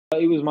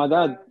It was my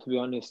dad, to be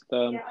honest.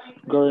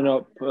 Growing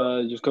up,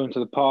 just going to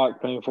the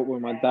park, playing football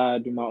with my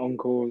dad, with my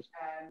uncles.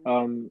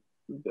 Um,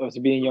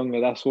 Obviously being younger,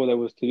 that's all there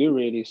was to do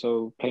really.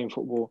 So playing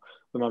football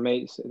with my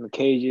mates in the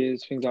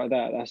cages, things like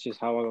that. That's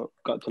just how I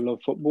got to love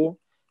football.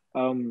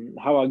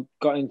 How I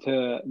got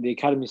into the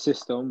academy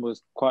system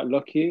was quite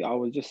lucky. I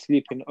was just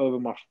sleeping over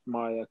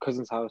my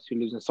cousin's house who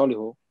lives in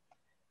Solihull,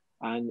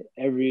 and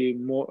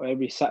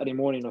every Saturday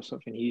morning or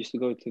something, he used to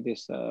go to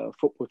this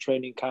football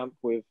training camp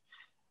with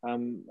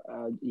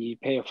you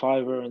pay a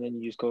fiver and then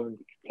you just go and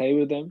play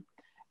with them.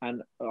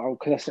 And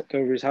because I slept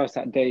over his house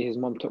that day, his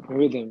mum took me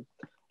with him.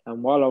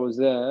 And while I was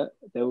there,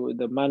 there were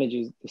the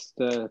managers,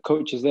 the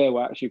coaches there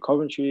were actually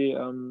Coventry,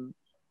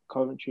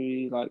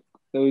 like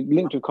they were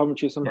linked with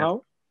Coventry Yeah.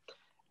 somehow.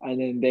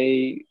 And then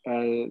they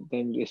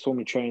saw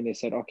me train. They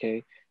said,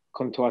 "Okay,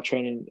 come to our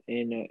training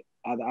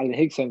at the Alan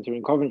Higgs Centre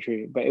in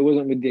Coventry." But it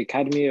wasn't with the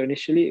academy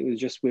initially. It was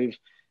just with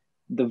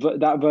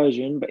that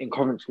version, but in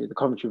Coventry, the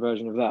Coventry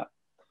version of that.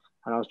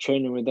 And I was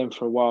training with them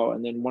for a while.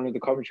 And then one of the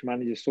Coventry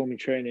managers saw me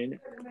training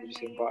and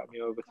just invited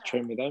me over to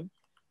train with them.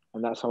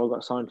 And that's how I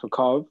got signed for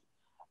Cov.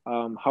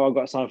 How I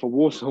got signed for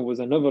Walsall was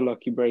another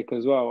lucky break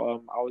as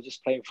well. I was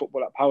just playing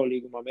football at Power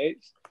League with my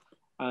mates,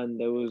 and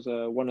there was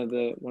one of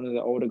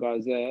the older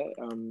guys there.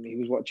 He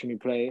was watching me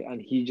play, and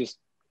he just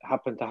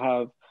happened to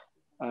have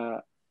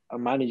a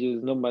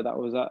manager's number that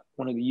was at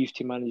one of the youth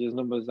team managers'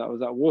 numbers that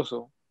was at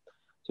Walsall.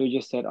 So he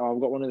just said, "Oh,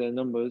 I've got one of their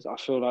numbers. I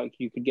feel like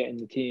you could get in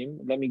the team.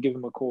 Let me give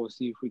him a call,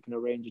 see if we can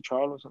arrange a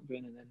trial or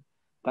something." And then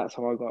that's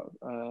how I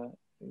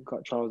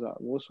got trials at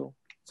Walsall.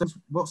 So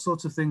what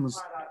sorts of things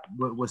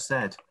were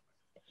said?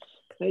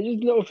 They're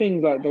just little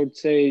things like they'd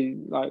say,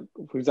 like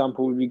for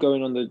example, we'd be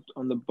going on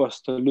the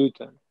bus to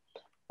Luton,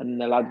 and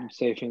the lad would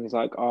say things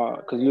like,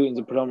 because Luton's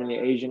a predominantly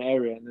Asian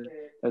area, and then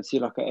they'd see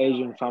like an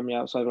Asian family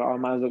outside, like, "Oh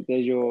man, look,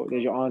 there's your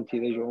auntie,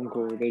 there's your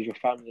uncle, there's your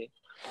family,"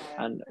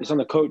 and it's on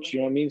the coach, you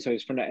know what I mean? So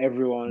it's in front of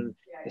everyone.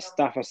 The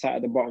staff are sat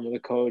at the bottom of the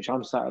coach.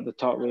 I'm sat at the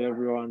top with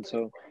everyone.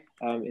 So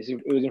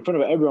it was in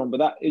front of everyone,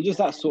 but it was just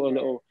that sort of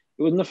little.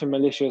 It was nothing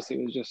malicious. It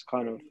was just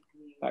kind of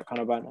that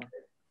kind of banter.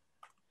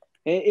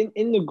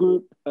 In the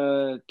group,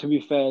 to be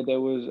fair, there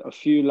was a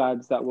few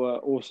lads that were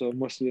also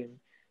Muslim.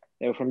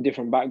 They were from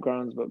different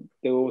backgrounds, but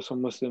they were also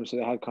Muslim, so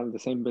they had kind of the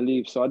same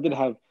beliefs. So I did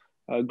have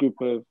a group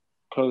of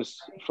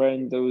close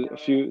friends. There was a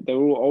few. They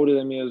were all older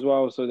than me as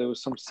well, so there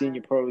was some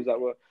senior pros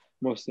that were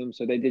Muslim,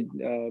 so they did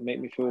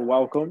make me feel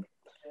welcome.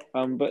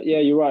 But yeah,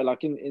 you're right.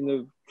 Like in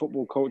the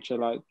football culture,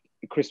 like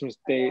Christmas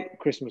Day,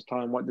 Christmas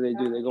time, what do?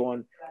 They go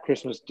on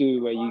Christmas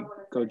do, where you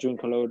go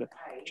drink a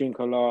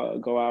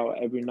lot, go out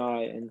every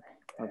night, and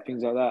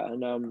things like that.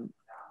 And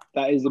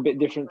that is a bit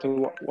different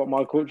to what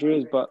my culture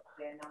is. But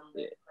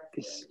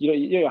it's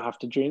you don't have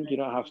to drink, you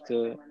don't have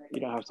to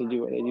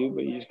do what they do,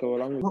 but you just go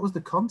along with it. What was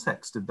the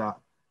context of that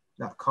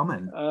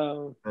comment?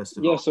 First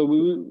of Yeah, all? so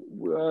we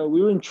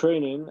were in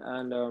training,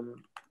 and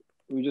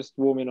we were just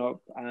warming up,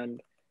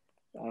 and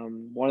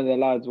one of the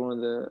lads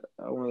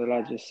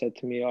just said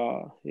to me,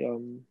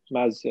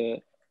 Maz,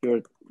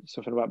 you're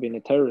something about being a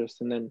terrorist."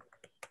 And then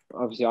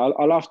obviously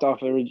I laughed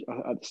off at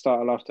the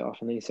start. I laughed it off,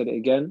 and then he said it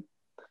again.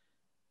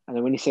 And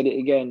then when he said it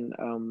again,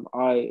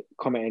 I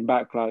commented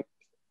back, like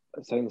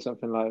saying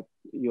something like,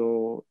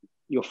 "You're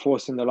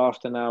forcing the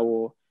laughter now,"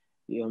 or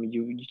you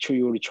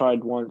already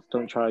tried once,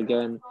 don't try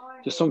again.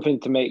 Just something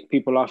to make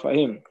people laugh at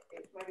him.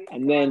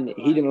 And then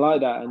he didn't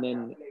like that, and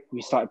then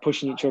we started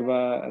pushing each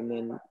other, and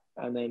then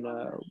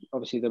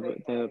obviously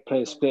the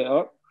players split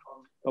up.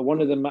 But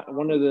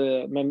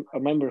a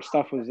member of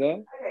staff was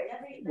there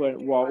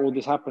while all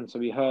this happened, so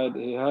he heard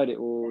it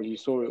all, he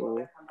saw it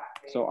all.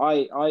 So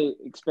I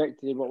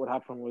expected what would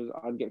happen was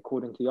I'd get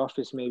called into the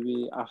office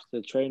maybe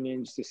after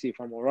training just to see if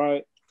I'm all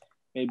right.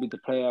 Maybe the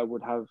player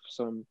would have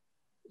some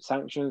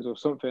sanctions or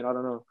something, I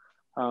don't know.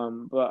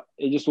 But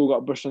it just all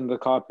got brushed under the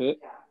carpet.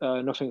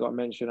 Nothing got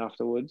mentioned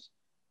afterwards.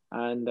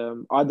 And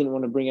I didn't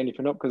want to bring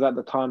anything up because at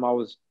the time I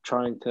was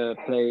trying to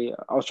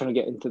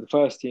get into the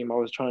first team. I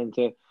was trying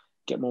to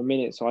get more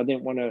minutes. So I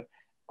didn't want to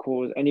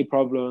cause any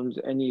problems,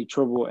 any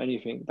trouble,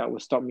 anything that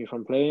would stop me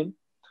from playing.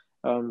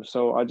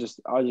 So I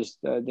just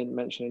didn't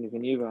mention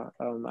anything either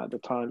at the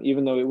time,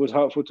 even though it was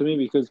hurtful to me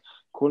because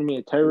calling me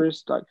a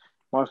terrorist, like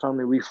my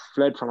family, we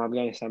fled from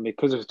Afghanistan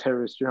because of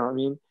terrorists, you know what I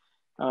mean?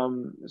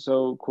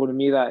 So calling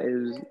me that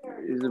is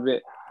a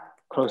bit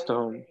close to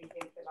home.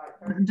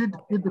 Did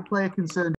the player concerned